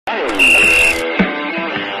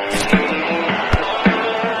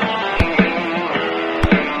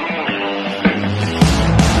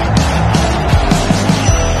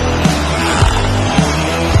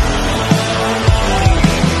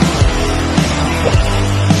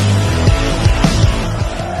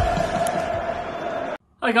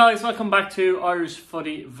Hi guys, welcome back to Irish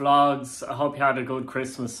Footy Vlogs. I hope you had a good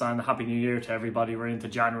Christmas and a Happy New Year to everybody. We're into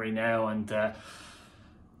January now and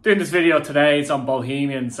doing this video today is on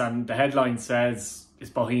Bohemians, and the headline says, is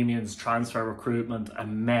Bohemians transfer recruitment a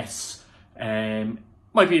mess?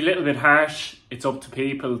 Might be a little bit harsh. It's up to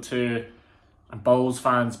people to, and Bohs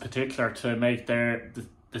fans in particular, to make their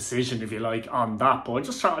decision, if you like, on that. But I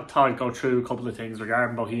just thought I'd go through a couple of things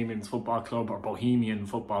regarding Bohemians Football Club, or Bohemian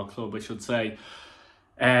Football Club I should say.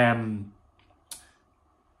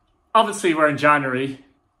 Obviously we're in January,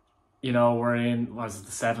 you know, we're in, what is it,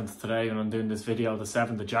 the 7th today when I'm doing this video, the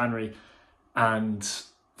 7th of January. And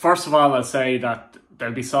first of all, I'll say that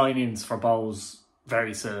there'll be signings for Bohs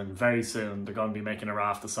very soon, very soon. They're going to be making a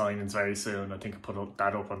raft of signings very soon. I think I put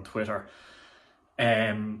that up on Twitter.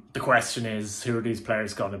 The question is, who are these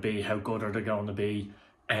players going to be? How good are they going to be?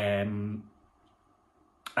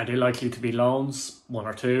 Are they likely to be loans? 1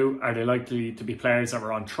 or 2. Are they likely to be players that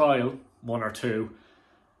were on trial? 1 or 2.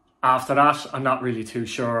 After that, I'm not really too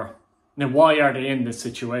sure. Now, why are they in this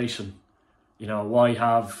situation? You know, why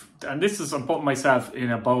have... And this is, I'm putting myself in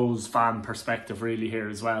a Bohs fan perspective really here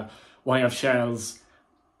as well. Why have Shells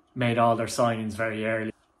made all their signings very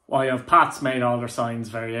early? Why have Pats made all their signings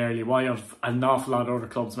very early? Why have an awful lot of other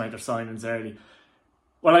clubs made their signings early?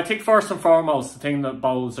 Well, I think first and foremost, the thing that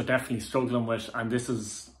Bohs are definitely struggling with, and this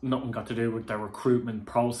is nothing got to do with their recruitment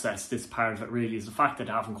process, this part of it really, is the fact that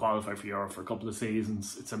they haven't qualified for Europe for a couple of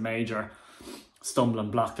seasons. It's a major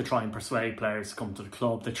stumbling block to try and persuade players to come to the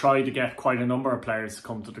club. They tried to get quite a number of players to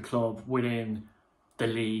come to the club within the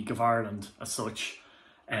League of Ireland as such,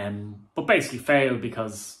 but basically failed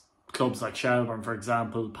because clubs like Shelbourne, for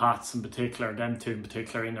example, Pats in particular, them two in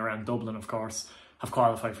particular, in around Dublin, of course, have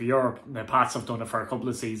qualified for Europe. Now, Pats have done it for a couple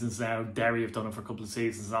of seasons now. Derry have done it for a couple of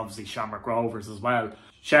seasons. And obviously, Shamrock Rovers as well.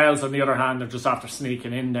 Shells, on the other hand, are just after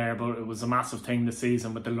sneaking in there. But it was a massive thing this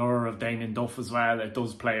season with the lure of Damien Duff as well. It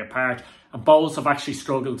does play a part. And Bohs have actually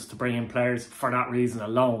struggled to bring in players for that reason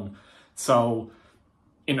alone. So,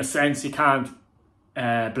 in a sense, you can't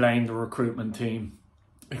blame the recruitment team,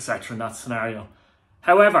 etc. in that scenario.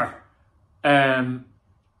 However,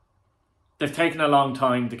 they've taken a long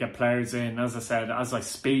time to get players in. As I said, as I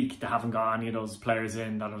speak, they haven't got any of those players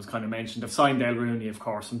in that I was kind of mentioned. They've signed Dale Rooney, of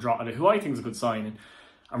course, from Drogheda, who I think is a good signing.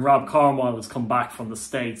 And Rob Cornwall has come back from the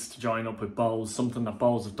States to join up with Bohs, something that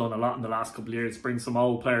Bohs have done a lot in the last couple of years, bring some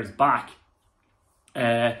old players back.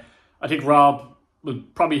 I think Rob will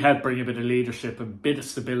probably help bring a bit of leadership and a bit of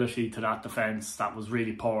stability to that defence that was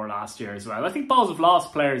really poor last year as well. I think Bohs have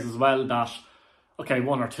lost players as well that, okay,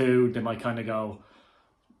 1 or 2, they might kind of go,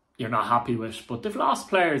 you're not happy with, but they've lost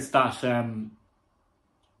players that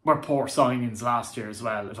were poor signings last year as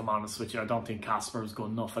well, if I'm honest with you. I don't think Casper was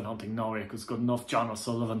good enough. I don't think Norwick was good enough. John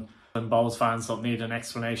O'Sullivan, and Bohs fans don't need an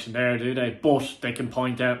explanation there, do they? But they can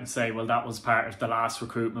point out and say, well, that was part of the last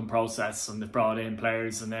recruitment process and they've brought in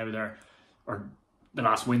players and now they're, or the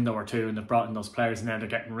last window or 2, and they've brought in those players and now they're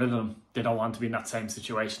getting rid of them. They don't want to be in that same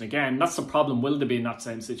situation again. That's the problem. Will they be in that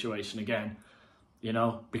same situation again? You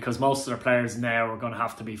know, because most of their players now are going to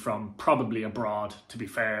have to be from probably abroad, to be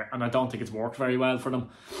fair. And I don't think it's worked very well for them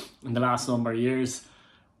in the last number of years.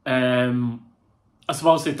 I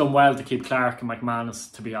suppose they've done well to keep Clark and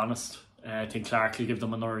McManus, to be honest. I think Clark will give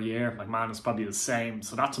them another year. McManus probably the same.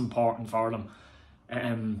 So that's important for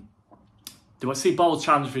them. Do I see Bohs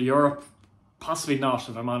challenge for Europe? Possibly not,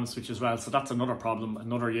 if I'm honest with you as well. So that's another problem.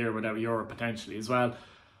 Another year without Europe potentially as well.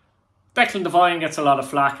 Declan Devine gets a lot of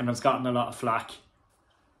flack and has gotten a lot of flack.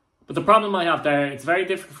 But the problem I have there, it's very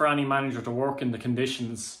difficult for any manager to work in the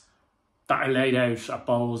conditions that are laid out at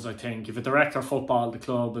Bohs, I think. If a director of football at the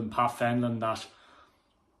club in Pat Fenlon that,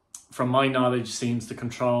 from my knowledge, seems to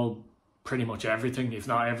control pretty much everything, if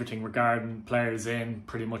not everything, regarding players in,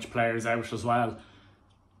 pretty much players out as well.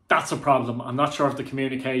 That's a problem. I'm not sure if the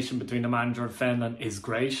communication between the manager and Fenlon is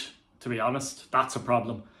great, to be honest. That's a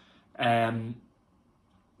problem.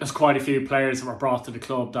 There's quite a few players that were brought to the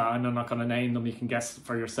club that, and I'm not going to name them, you can guess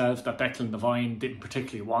for yourself, that Declan Devine didn't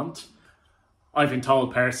particularly want. I've been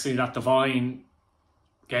told personally that Devine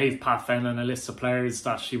gave Pat Fenlon a list of players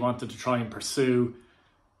that she wanted to try and pursue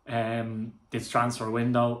this transfer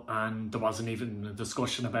window, and there wasn't even a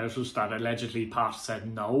discussion about it, that allegedly Pat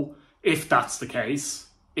said no. If that's the case,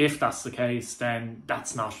 then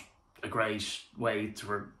that's not a great way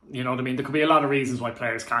to, you know what I mean? There could be a lot of reasons why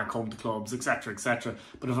players can't come to clubs, etc, etc.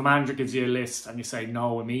 But if a manager gives you a list and you say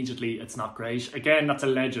no immediately, it's not great. Again, that's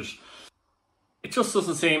alleged. It just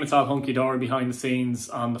doesn't seem it's all hunky-dory behind the scenes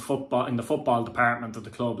on the football, in the football department of the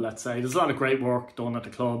club, let's say. There's a lot of great work done at the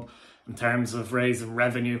club in terms of raising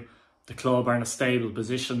revenue. The club are in a stable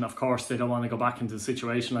position. Of course, they don't want to go back into the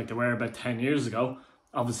situation like they were about 10 years ago.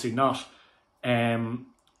 Obviously not.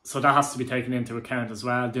 So that has to be taken into account as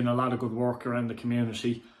well. Doing a lot of good work around the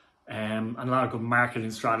community, and a lot of good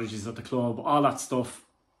marketing strategies at the club. All that stuff,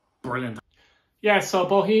 brilliant. Yeah, so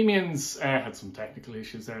Bohemians had some technical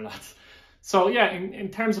issues there, lads. So yeah, in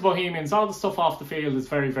terms of Bohemians, all the stuff off the field is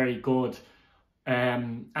very, very good.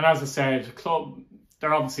 And as I said, club,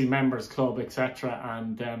 they're obviously members club, etc.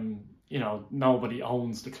 And you know, nobody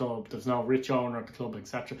owns the club. There's no rich owner of the club,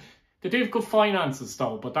 etc. They do have good finances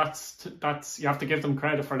though, but that's you have to give them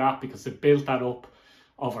credit for that, because they built that up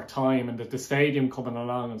over time, and the stadium coming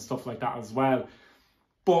along and stuff like that as well.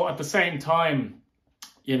 But at the same time,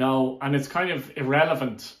 you know, and it's kind of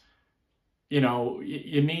irrelevant, you know,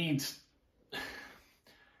 you need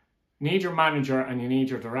your manager and you need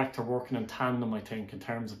your director working in tandem, I think, in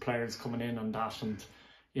terms of players coming in and that. And,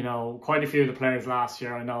 you know, quite a few of the players last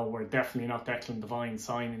year, I know, were definitely not Declan Devine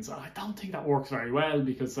signings. I don't think that works very well,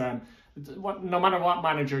 because no matter what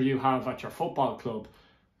manager you have at your football club,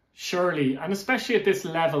 surely, and especially at this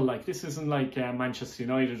level, like this isn't like Manchester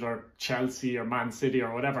United or Chelsea or Man City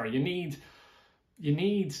or whatever. You need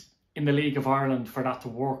in the League of Ireland for that to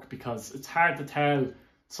work, because it's hard to tell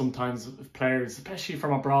sometimes if players, especially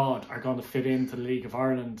from abroad, are going to fit into the League of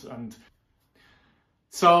Ireland. And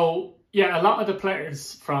so yeah, a lot of the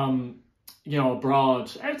players from, you know,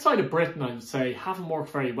 abroad, outside of Britain, I would say, haven't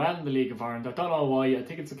worked very well in the League of Ireland. I don't know why. I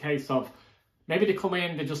think it's a case of maybe they come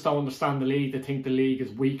in, they just don't understand the league. They think the league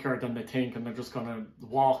is weaker than they think, and they're just going to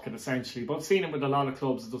walk it, essentially. But I've seen it with a lot of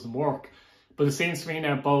clubs, it doesn't work. But it seems to me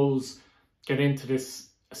now Bows get into this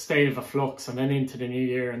state of a flux, and then into the new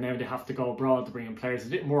year, and now they have to go abroad to bring in players. It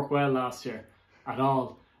didn't work well last year at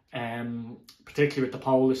all, particularly with the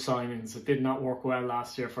Polish signings. It did not work well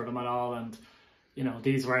last year for them at all, and you know,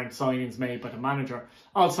 these weren't signings made by the manager.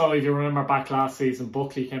 Also, if you remember back last season,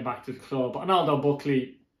 Buckley came back to the club, and although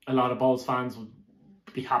Buckley, a lot of Bulls fans would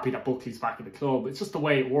be happy that Buckley's back at the club, it's just the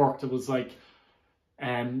way it worked. It was like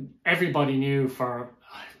everybody knew for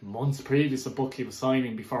months previous that Buckley was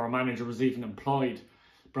signing before a manager was even employed,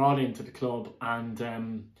 brought into the club.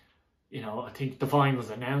 And you know, I think Devine was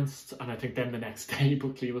announced, and I think then the next day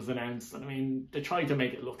Buckley was announced. And I mean, they tried to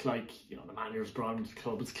make it look like, you know, the manager was brought into the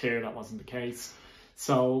club. It's clear that wasn't the case.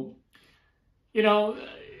 So, you know,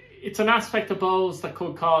 it's an aspect of Bows that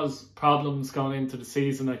could cause problems going into the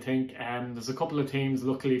season, I think. There's a couple of teams,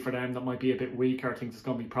 luckily for them, that might be a bit weaker. I think there's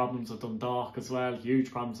going to be problems with Dundalk as well,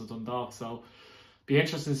 huge problems with Dundalk. So, be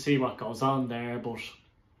interesting to see what goes on there. But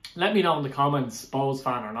let me know in the comments, Bows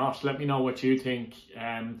fan or not, let me know what you think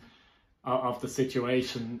of the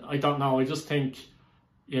situation. I don't know, I just think,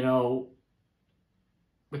 you know,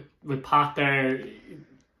 with Pat there,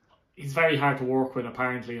 he's very hard to work with,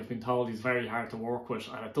 apparently. I've been told he's very hard to work with,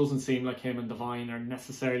 and it doesn't seem like him and Devine are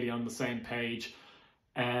necessarily on the same page.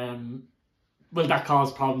 Will that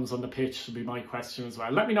cause problems on the pitch, would be my question as well.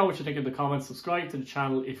 Let me know what you think in the comments. Subscribe to the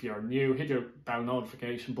channel if you're new. Hit your bell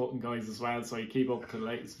notification button, guys, as well, so you keep up to the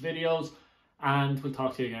latest videos. And we'll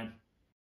talk to you again.